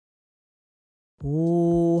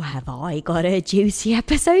Oh, have I got a juicy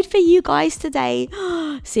episode for you guys today?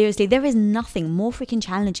 Seriously, there is nothing more freaking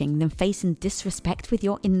challenging than facing disrespect with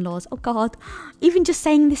your in-laws. Oh God, even just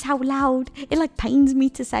saying this out loud, it like pains me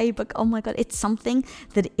to say, but oh my God, it's something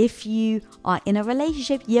that if you are in a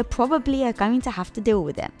relationship, you probably are going to have to deal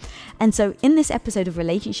with it. And so in this episode of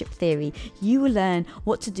Relationship Theory, you will learn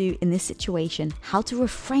what to do in this situation, how to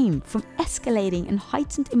refrain from escalating and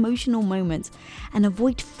heightened emotional moments and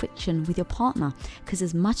avoid friction with your partner. Because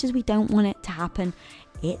as much as we don't want it to happen,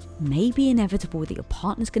 it may be inevitable that your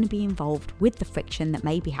partner's going to be involved with the friction that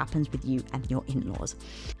maybe happens with you and your in-laws.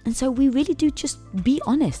 And so we really do just be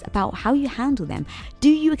honest about how you handle them. Do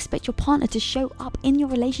you expect your partner to show up in your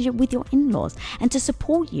relationship with your in-laws and to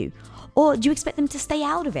support you? Or do you expect them to stay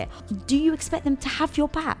out of it? Do you expect them to have your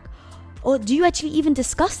back? Or do you actually even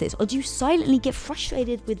discuss this? Or do you silently get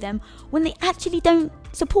frustrated with them when they actually don't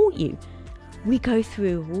support you? We go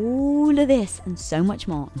through all of this and so much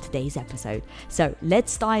more in today's episode. So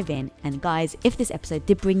let's dive in. And guys, if this episode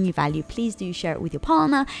did bring you value, please do share it with your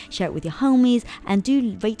partner, share it with your homies, and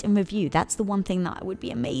do rate and review. That's the one thing that would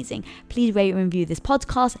be amazing. Please rate and review this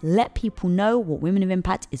podcast. Let people know what Women of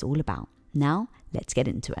Impact is all about. Now, let's get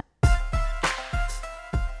into it.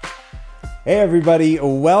 Hey everybody,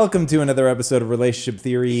 welcome to another episode of Relationship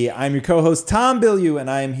Theory. I'm your co-host Tom Bilyeu, and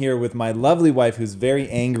I am here with my lovely wife who's very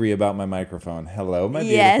angry about my microphone. Hello, my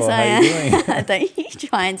beautiful. Yes, How are you doing? Don't you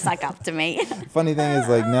try and suck up to me. Funny thing is,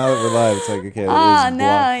 like, now that we're live, it's like, okay, Oh, no,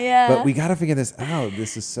 yeah. But we got to figure this out.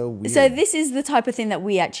 This is so weird. So this is the type of thing that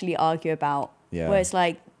we actually argue about, Yeah. where it's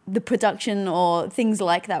like the production or things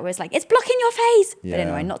like that, where it's like, it's blocking your face. Yeah. But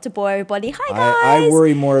anyway, not to bore everybody. Hi, guys. I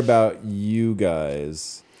worry more about you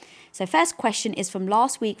guys. So first question is from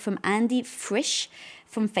last week from Andy Frisch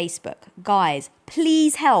from Facebook. Guys,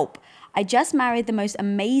 please help. I just married the most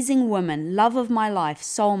amazing woman, love of my life,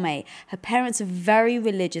 soulmate. Her parents are very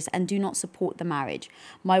religious and do not support the marriage.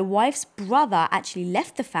 My wife's brother actually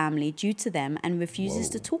left the family due to them and refuses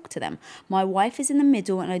to talk to them. My wife is in the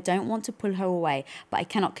middle and I don't want to pull her away, but I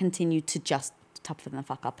cannot continue to just toughen the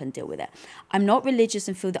fuck up and deal with it. I'm not religious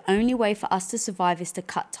and feel the only way for us to survive is to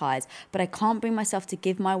cut ties, but I can't bring myself to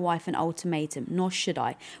give my wife an ultimatum, nor should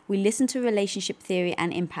I. We listen to relationship theory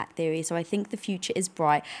and impact theory, so I think the future is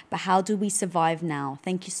bright, but how do we survive now?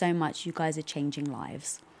 Thank you so much. You guys are changing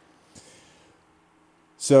lives.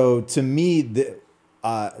 So to me,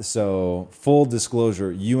 so full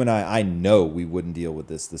disclosure, you and I know we wouldn't deal with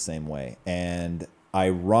this the same way. And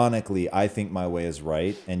ironically, I think my way is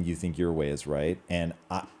right and you think your way is right. And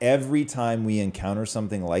every time we encounter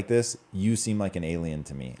something like this, you seem like an alien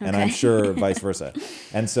to me. Okay. And I'm sure vice versa.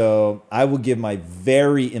 And so I will give my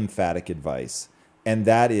very emphatic advice. And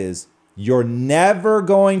that is, you're never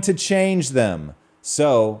going to change them.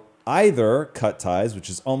 So either cut ties, which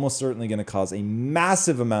is almost certainly going to cause a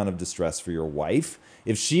massive amount of distress for your wife.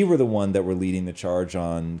 If she were the one that were leading the charge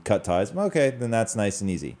on cut ties, okay, then that's nice and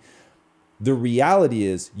easy. The reality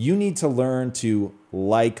is you need to learn to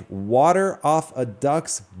like water off a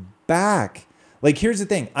duck's back. Like, here's the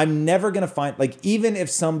thing. I'm never going to find, like, even if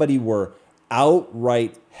somebody were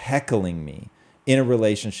outright heckling me in a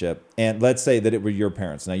relationship, and let's say that it were your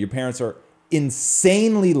parents. Now, your parents are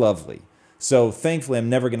insanely lovely. So thankfully, I'm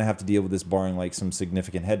never going to have to deal with this, barring like some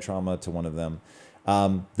significant head trauma to one of them.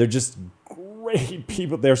 They're just great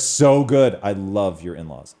people. They're so good. I love your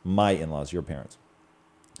in-laws, my in-laws, your parents.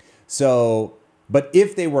 So, but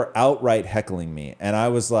if they were outright heckling me and I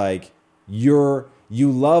was like, you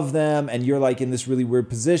love them and you're like in this really weird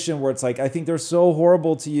position where it's like, I think they're so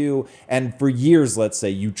horrible to you. And for years, let's say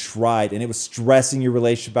you tried and it was stressing your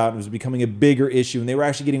relationship out and it was becoming a bigger issue and they were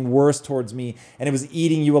actually getting worse towards me and it was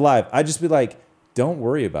eating you alive. I'd just be like, don't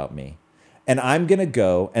worry about me. And I'm going to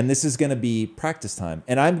go, and this is going to be practice time.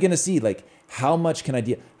 And I'm going to see, like, how much can I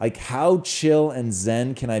do? Like, how chill and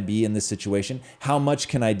zen can I be in this situation? How much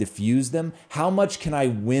can I diffuse them? How much can I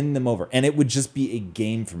win them over? And it would just be a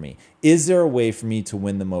game for me. Is there a way for me to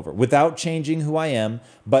win them over without changing who I am,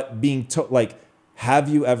 but being like, have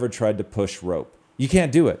you ever tried to push rope? You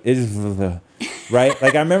can't do it. It is, right?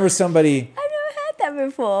 Like, I remember somebody. I've never heard that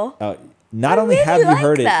before. Not only have you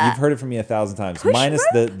heard it, you've heard it from me 1,000 times, Push minus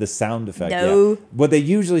rope? the sound effect. No. Yeah. What they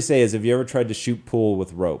usually say is, have you ever tried to shoot pool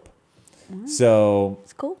with rope? So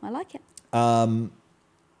It's cool. I like it.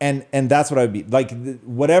 and that's what I would be like.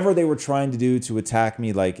 Whatever they were trying to do to attack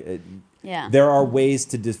me, like, Yeah. there are ways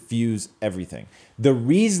to diffuse everything. The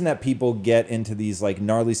reason that people get into these like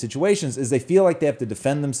gnarly situations is they feel like they have to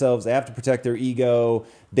defend themselves. They have to protect their ego.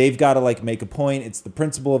 They've got to like make a point. It's the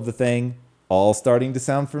principle of the thing. all starting to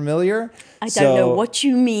sound familiar? I don't know what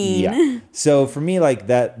you mean. Yeah. So for me, like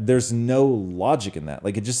that, there's no logic in that.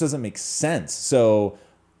 Like it just doesn't make sense. So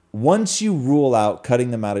once you rule out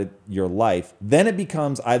cutting them out of your life, then it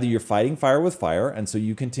becomes either you're fighting fire with fire, and so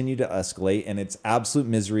you continue to escalate, and it's absolute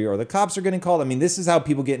misery, or the cops are getting called. I mean, this is how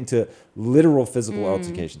people get into literal physical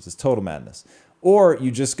altercations. It's total madness. Or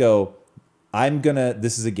you just go,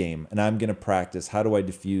 this is a game, and I'm going to practice. How do I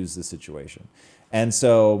diffuse the situation? And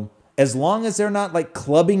so as long as they're not like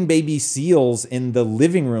clubbing baby seals in the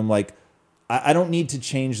living room, like I don't need to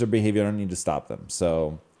change their behavior. I don't need to stop them.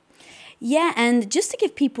 So... Yeah, and just to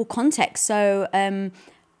give people context, so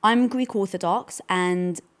I'm Greek Orthodox,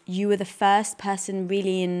 and you were the first person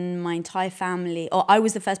really in my entire family, or I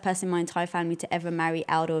was the first person in my entire family to ever marry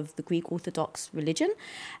out of the Greek Orthodox religion.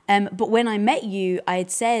 But when I met you, I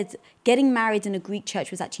had said getting married in a Greek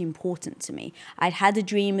church was actually important to me. I'd had a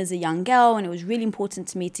dream as a young girl, and it was really important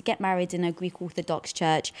to me to get married in a Greek Orthodox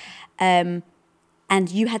church. And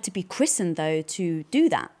you had to be christened, though, to do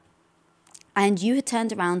that. And you had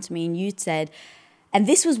turned around to me and you'd said, and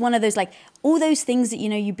this was one of those, like, all those things that,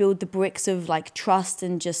 you build the bricks of, like, trust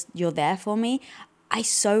and just you're there for me. I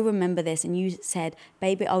so remember this. And you said,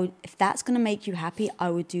 baby, if that's going to make you happy, I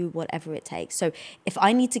would do whatever it takes. So if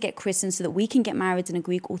I need to get christened so that we can get married in a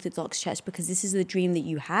Greek Orthodox church because this is the dream that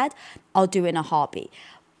you had, I'll do it in a heartbeat.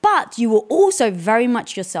 But you were also very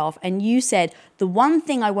much yourself, and you said, the one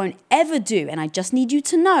thing I won't ever do, and I just need you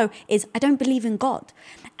to know, is I don't believe in God.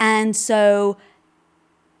 And so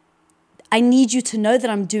I need you to know that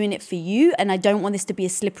I'm doing it for you, and I don't want this to be a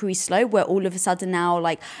slippery slope where all of a sudden now,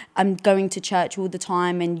 like, I'm going to church all the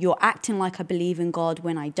time and you're acting like I believe in God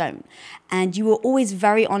when I don't. And you were always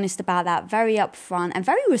very honest about that, very upfront and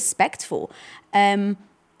very respectful. And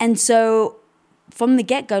so from the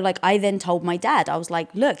get-go, like, I then told my dad, I was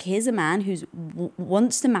like, look, here's a man who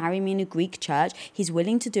wants to marry me in a Greek church. He's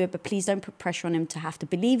willing to do it, but please don't put pressure on him to have to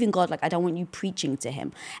believe in God. Like, I don't want you preaching to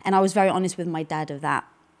him. And I was very honest with my dad of that.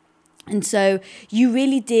 And so you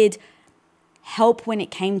really did help when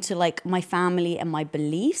it came to, like, my family and my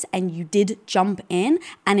beliefs, and you did jump in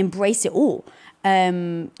and embrace it all.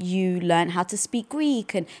 You learned how to speak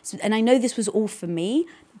Greek, and I know this was all for me,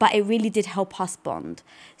 but it really did help us bond.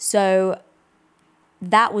 So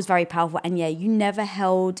that was very powerful. And yeah, you never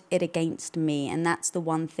held it against me. And that's the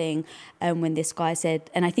one thing when this guy said,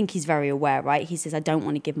 and I think he's very aware, right? He says, I don't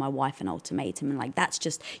want to give my wife an ultimatum. And like, that's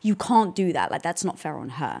just, you can't do that. Like, that's not fair on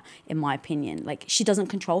her, in my opinion. Like, she doesn't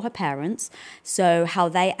control her parents. So how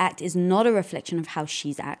they act is not a reflection of how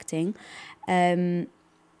she's acting. And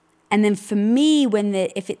then for me,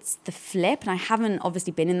 if it's the flip, and I haven't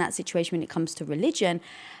obviously been in that situation when it comes to religion,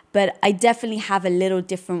 but I definitely have a little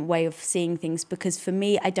different way of seeing things, because for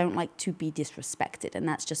me, I don't like to be disrespected, and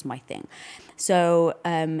that's just my thing. So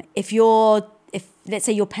if let's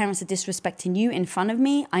say your parents are disrespecting you in front of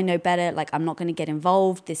me, I know better. Like, I'm not going to get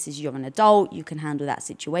involved. You're an adult. You can handle that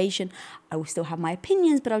situation. I will still have my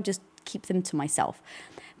opinions, but I'll just keep them to myself.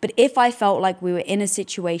 But if I felt like we were in a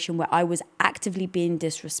situation where I was actively being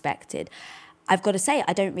disrespected, I've got to say,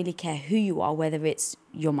 I don't really care who you are, whether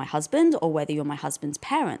you're my husband or whether you're my husband's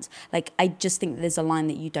parents. Like, I just think there's a line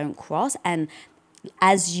that you don't cross. And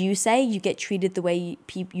as you say, you get treated the way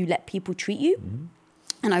you let people treat you. Mm-hmm.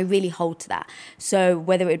 And I really hold to that. So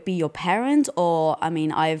whether it be your parent or, I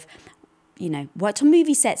mean, I've worked on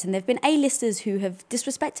movie sets, and there've been A-listers who have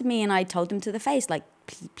disrespected me, and I told them to the face, like,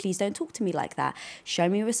 please don't talk to me like that. Show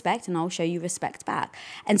me respect and I'll show you respect back.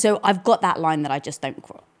 And so I've got that line that I just don't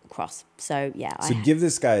cross. So yeah. So give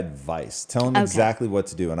this guy advice. Tell him exactly what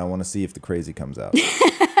to do, and I want to see if the crazy comes out.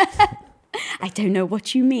 I don't know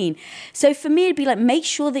what you mean. So for me, it'd be like, make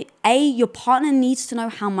sure that your partner needs to know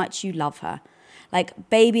how much you love her. Like,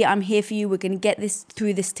 baby, I'm here for you. We're going to get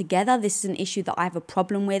through this together. This is an issue that I have a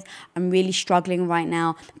problem with. I'm really struggling right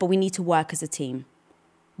now, but we need to work as a team.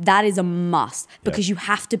 That is a must, because you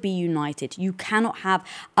have to be united. You cannot have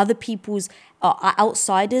other people's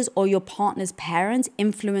outsiders or your partner's parents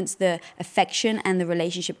influence the affection and the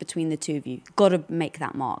relationship between the two of you. Got to make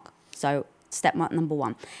that mark. So step number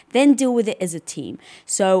one. Then deal with it as a team.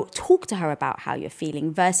 So talk to her about how you're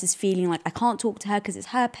feeling versus feeling like, I can't talk to her because it's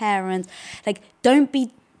her parents. Like, don't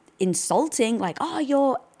be insulting, like, oh,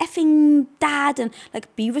 you're effing dad, and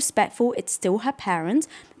like, be respectful. It's still her parents,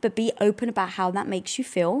 but be open about how that makes you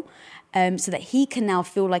feel, so that he can now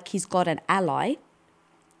feel like he's got an ally.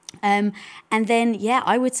 And then,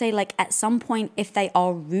 I would say, like, at some point, if they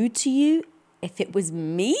are rude to you, if it was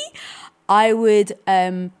me, I would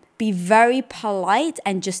be very polite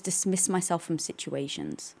and just dismiss myself from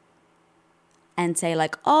situations. and say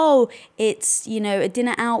like, oh, it's, you know, a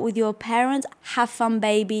dinner out with your parents. Have fun,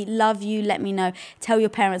 baby. Love you. Let me know. Tell your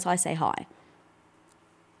parents I say hi.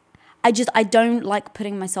 I don't like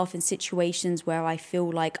putting myself in situations where I feel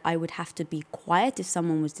like I would have to be quiet if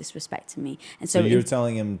someone was disrespecting me. And So you're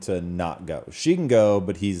telling him to not go. She can go,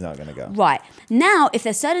 but he's not going to go. Right. Now, if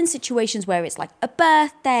there's certain situations where it's like a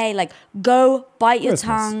birthday, like go bite your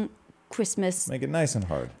tongue, Christmas. Make it nice and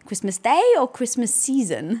hard. Christmas Day or Christmas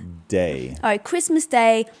season? Day. All right, Christmas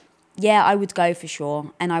Day. Yeah, I would go for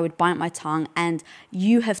sure. And I would bite my tongue. And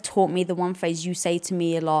you have taught me, the one phrase you say to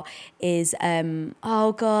me a lot is,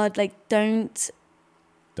 oh God, like don't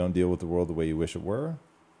deal with the world the way you wish it were.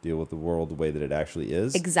 Deal with the world the way that it actually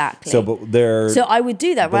is. Exactly. So I would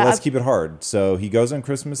do that, but right? let's keep it hard. So he goes on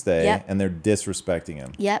Christmas Day, Yep. and they're disrespecting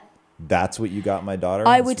him. Yep. That's what you got my daughter?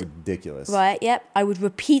 That's ridiculous. Right, yep. I would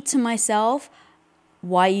repeat to myself,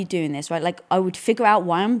 why are you doing this, right? Like I would figure out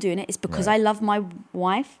why I'm doing it. It's because I love my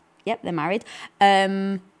wife. Yep, they're married.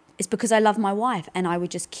 It's because I love my wife. And I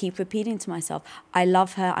would just keep repeating to myself, I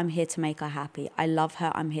love her. I'm here to make her happy. I love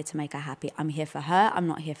her. I'm here to make her happy. I'm here for her. I'm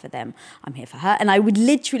not here for them. I'm here for her. And I would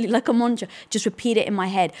literally, like a mantra, just repeat it in my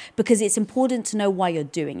head because it's important to know why you're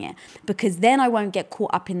doing it. Because then I won't get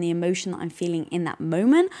caught up in the emotion that I'm feeling in that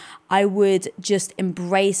moment. I would just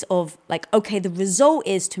embrace of like, okay, the result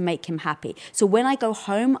is to make him happy. So when I go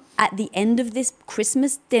home at the end of this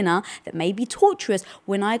Christmas dinner that may be torturous,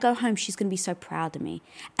 when I go home, she's going to be so proud of me.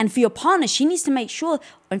 And for your partner, she needs to make sure,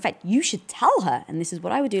 or in fact, you should tell her, and this is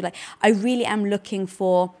what I would do, like, I really am looking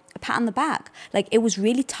for a pat on the back. Like, it was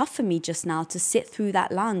really tough for me just now to sit through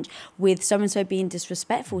that lunch with so-and-so being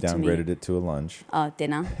disrespectful to me. Downgraded it to a lunch. Oh,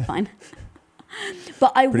 dinner, fine.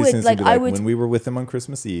 But I Pretty would, like, I would, when we were with him on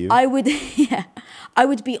Christmas Eve. I would, yeah, I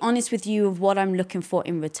would be honest with you of what I'm looking for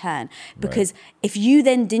in return. Because if you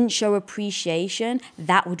then didn't show appreciation,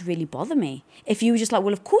 that would really bother me. If you were just like,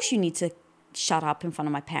 well, of course you need to shut up in front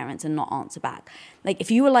of my parents and not answer back. Like,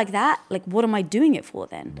 if you were like that, like, what am I doing it for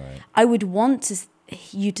then? Right. I would want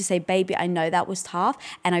you to say, baby, I know that was tough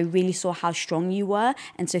and I really saw how strong you were.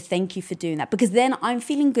 And so thank you for doing that. Because then I'm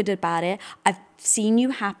feeling good about it. I've seen you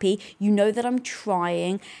happy. You know that I'm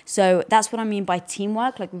trying. So that's what I mean by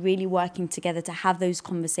teamwork, like really working together to have those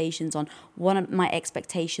conversations on what my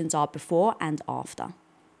expectations are before and after.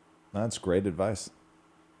 That's great advice.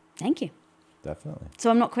 Thank you. Definitely.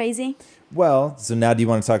 So I'm not crazy? Well, so now do you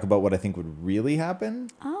want to talk about what I think would really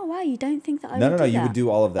happen? Oh, wow. You don't think that I would No, do that? you would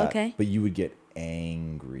do all of that. Okay. But you would get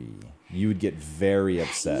angry. You would get very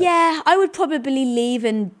upset. Yeah, I would probably leave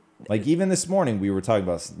and... Like even this morning, we were talking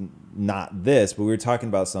about not this, but we were talking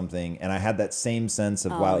about something, and I had that same sense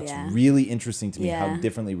of, wow, it's really interesting to me how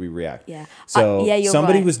differently we react. Yeah. So you're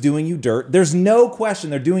somebody right. was doing you dirt. There's no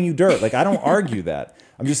question they're doing you dirt. Like, I don't argue that.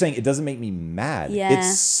 I'm just saying it doesn't make me mad. Yeah.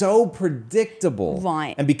 It's so predictable.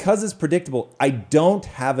 Right. And because it's predictable, I don't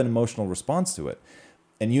have an emotional response to it.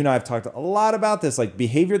 And you and I have talked a lot about this. Like,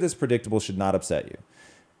 behavior that's predictable should not upset you.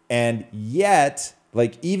 And yet,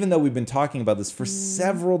 like, even though we've been talking about this for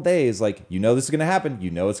several days, like, you know this is going to happen.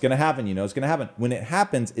 You know it's going to happen. You know it's going to happen. When it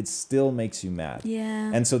happens, it still makes you mad.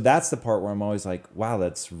 Yeah. And so that's the part where I'm always like, wow,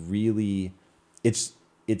 that's really, it's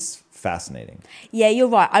fascinating. Yeah, you're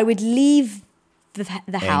right. I would leave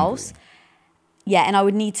the house. Yeah, and I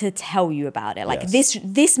would need to tell you about it. Like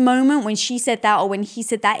this moment when she said that or when he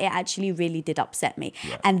said that, it actually really did upset me.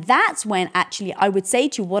 Yeah. And that's when actually I would say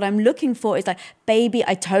to you, what I'm looking for is like, baby,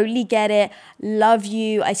 I totally get it. Love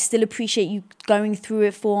you. I still appreciate you going through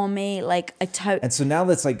it for me. Like And so now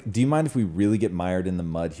let's like, do you mind if we really get mired in the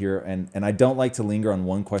mud here? And I don't like to linger on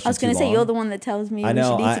one question. I was going to say, you're the one that tells me. I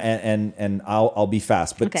know, and I'll be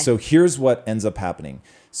fast. But okay. So here's what ends up happening.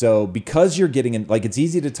 So because you're getting in, like, it's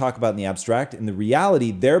easy to talk about in the abstract. In the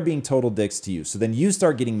reality, they're being total dicks to you. So then you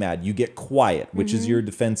start getting mad. You get quiet, which is your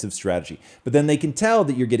defensive strategy. But then they can tell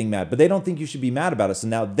that you're getting mad, but they don't think you should be mad about it. So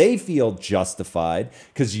now they feel justified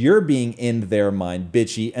because you're being, in their mind,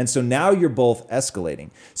 bitchy. And so now you're both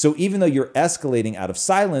escalating. So even though you're escalating out of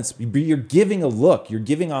silence, you're giving a look. You're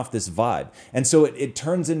giving off this vibe. And so it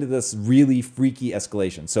turns into this really freaky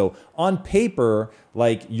escalation. So on paper,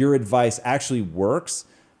 like, your advice actually works.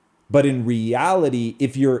 But in reality,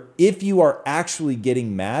 if you are actually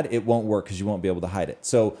getting mad, it won't work because you won't be able to hide it.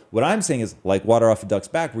 So what I'm saying is like water off a duck's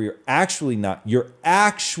back, where you're actually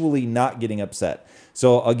not getting upset.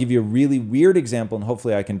 So I'll give you a really weird example, and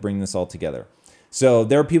hopefully I can bring this all together. So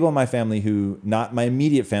there are people in my family who, not my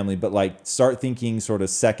immediate family, but like start thinking sort of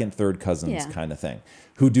second, third cousins kind of thing,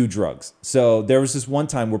 who do drugs. So there was this one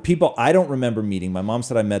time where people I don't remember meeting. My mom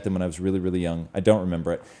said I met them when I was really, really young. I don't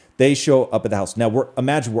remember it. They show up at the house. Now,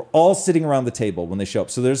 imagine we're all sitting around the table when they show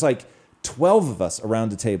up. So there's like 12 of us around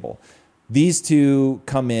the table. these two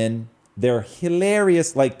come in. They're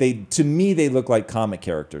hilarious. Like to me, they look like comic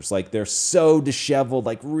characters. Like they're so disheveled,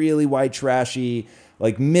 like really white trashy,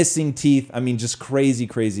 like missing teeth. I mean, just crazy,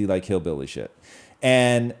 like hillbilly shit.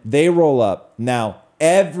 And they roll up. Now,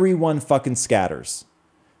 everyone fucking scatters.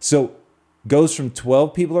 So goes from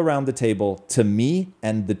 12 people around the table to me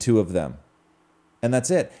and the two of them. And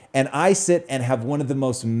that's it. And I sit and have one of the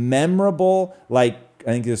most memorable, like, I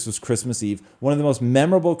think this was Christmas Eve, one of the most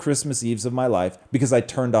memorable Christmas Eves of my life because I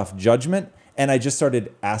turned off judgment and I just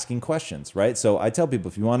started asking questions, right? So I tell people,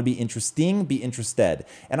 if you want to be interesting, be interested.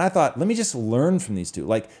 And I thought, let me just learn from these two.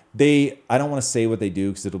 Like I don't want to say what they do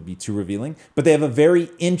because it'll be too revealing, but they have a very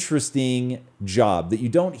interesting job that you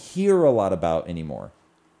don't hear a lot about anymore.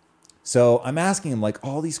 So I'm asking them like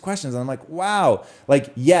all these questions and I'm like, wow,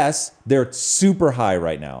 like, yes, they're super high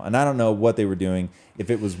right now. And I don't know what they were doing, if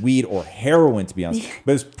it was weed or heroin, to be honest,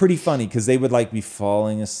 but it was pretty funny because they would like be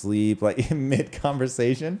falling asleep like in mid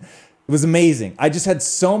conversation. It was amazing. I just had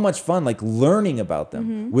so much fun, like learning about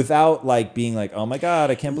them without like being like, oh my God,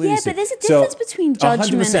 I can't believe this. Yeah, but there's a difference between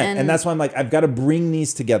judgment 100%. And that's why I'm like, I've got to bring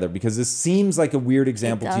these together because this seems like a weird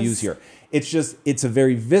example to use here. It's a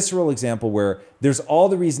very visceral example where there's all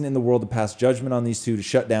the reason in the world to pass judgment on these two, to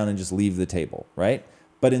shut down and just leave the table, right?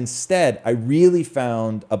 But instead, I really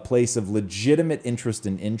found a place of legitimate interest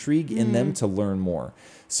and intrigue in them to learn more.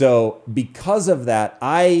 So because of that,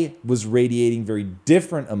 I was radiating very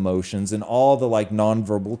different emotions and all the like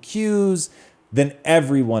nonverbal cues than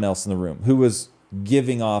everyone else in the room who was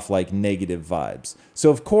giving off like negative vibes.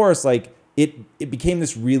 So of course, like it became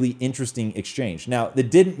this really interesting exchange. Now,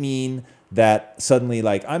 that didn't mean that suddenly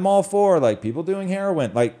like I'm all for like people doing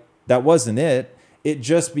heroin. Like that wasn't it. It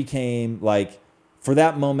just became like, for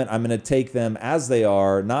that moment, I'm going to take them as they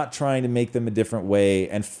are, not trying to make them a different way,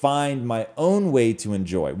 and find my own way to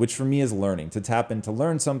enjoy, which for me is learning, to tap in, to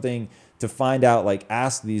learn something, to find out, like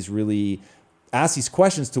ask these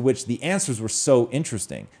questions to which the answers were so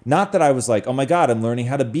interesting. Not that I was like, oh my God, I'm learning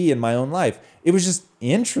how to be in my own life. It was just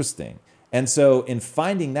interesting. And so in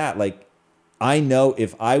finding that, like, I know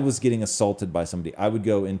if I was getting assaulted by somebody, I would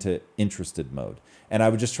go into interested mode. And I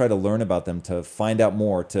would just try to learn about them, to find out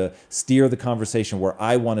more, to steer the conversation where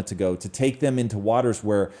I wanted to go, to take them into waters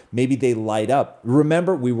where maybe they light up.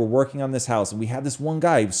 Remember, we were working on this house and we had this one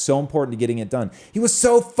guy who was so important to getting it done. He was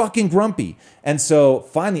so fucking grumpy. And so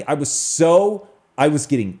finally, I was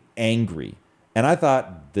getting angry. And I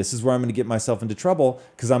thought, this is where I'm going to get myself into trouble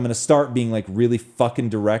because I'm going to start being like really fucking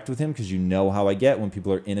direct with him because you know how I get when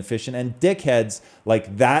people are inefficient and dickheads.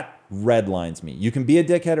 Like that redlines me. You can be a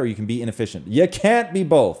dickhead or you can be inefficient. You can't be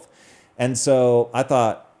both. And so I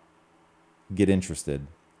thought, get interested.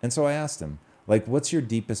 And so I asked him, like, what's your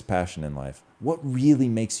deepest passion in life? What really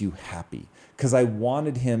makes you happy? Because I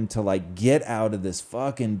wanted him to like get out of this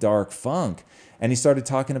fucking dark funk. And he started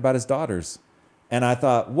talking about his daughters. And I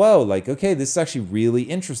thought, whoa, like, okay, this is actually really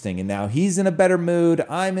interesting. And now he's in a better mood.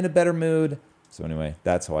 I'm in a better mood. So anyway,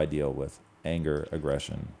 that's how I deal with anger,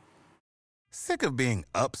 aggression. Sick of being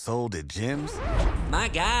upsold at gyms? My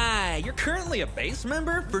guy, you're currently a base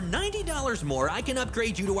member? For $90 more, I can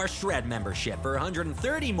upgrade you to our Shred membership. For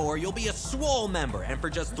 $130 more, you'll be a Swole member. And for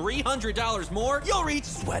just $300 more, you'll reach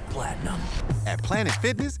Sweat Platinum. At Planet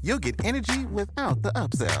Fitness, you'll get energy without the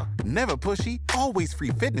upsell. Never pushy, always free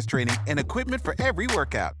fitness training and equipment for every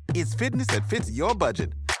workout. It's fitness that fits your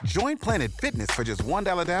budget. Join Planet Fitness for just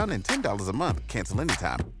 $1 down and $10 a month. Cancel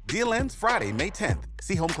anytime. Deal ends Friday, May 10th.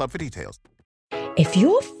 See Home Club for details. If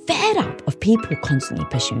you're fed up of people constantly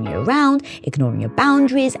pushing you around, ignoring your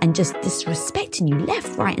boundaries, and just disrespecting you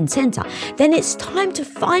left, right, and center, then it's time to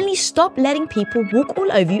finally stop letting people walk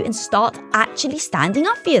all over you and start actually standing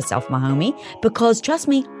up for yourself, my homie. Because trust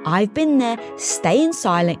me, I've been there, staying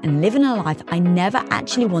silent and living a life I never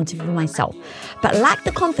actually wanted for myself, but lacked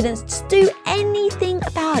the confidence to do anything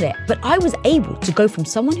about it. But I was able to go from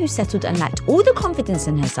someone who settled and lacked all the confidence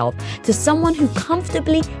in herself to someone who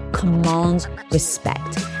comfortably commands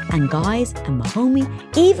respect. And guys, and my homie,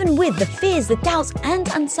 even with the fears, the doubts, and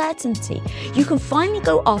uncertainty, you can finally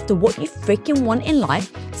go after what you freaking want in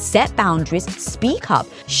life, set boundaries, speak up,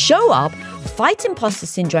 show up, fight imposter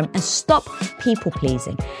syndrome, and stop people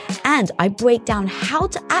pleasing. And I break down how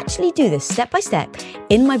to actually do this step by step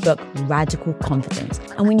in my book, Radical Confidence.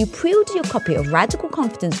 And when you pre-order your copy of Radical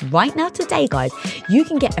Confidence right now today, guys, you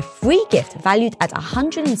can get a free gift valued at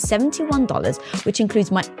 $171, which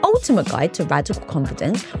includes my ultimate guide to Radical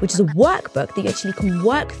Confidence, which is a workbook that you actually can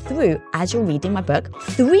work through as you're reading my book,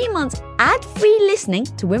 3 months ad-free listening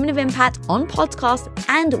to Women of Impact on podcast,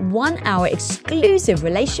 and 1 hour exclusive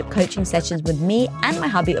relationship coaching sessions with me and my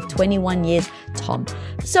hubby of 21 years, Tom.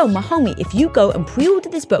 So my my homie, if you go and pre-order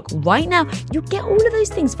this book right now, you get all of those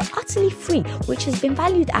things for utterly free, which has been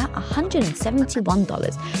valued at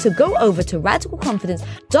 $171. So go over to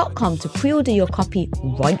radicalconfidence.com to pre-order your copy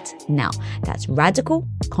right now. That's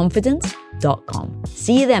radicalconfidence.com.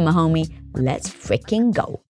 See you there, my homie. Let's freaking go.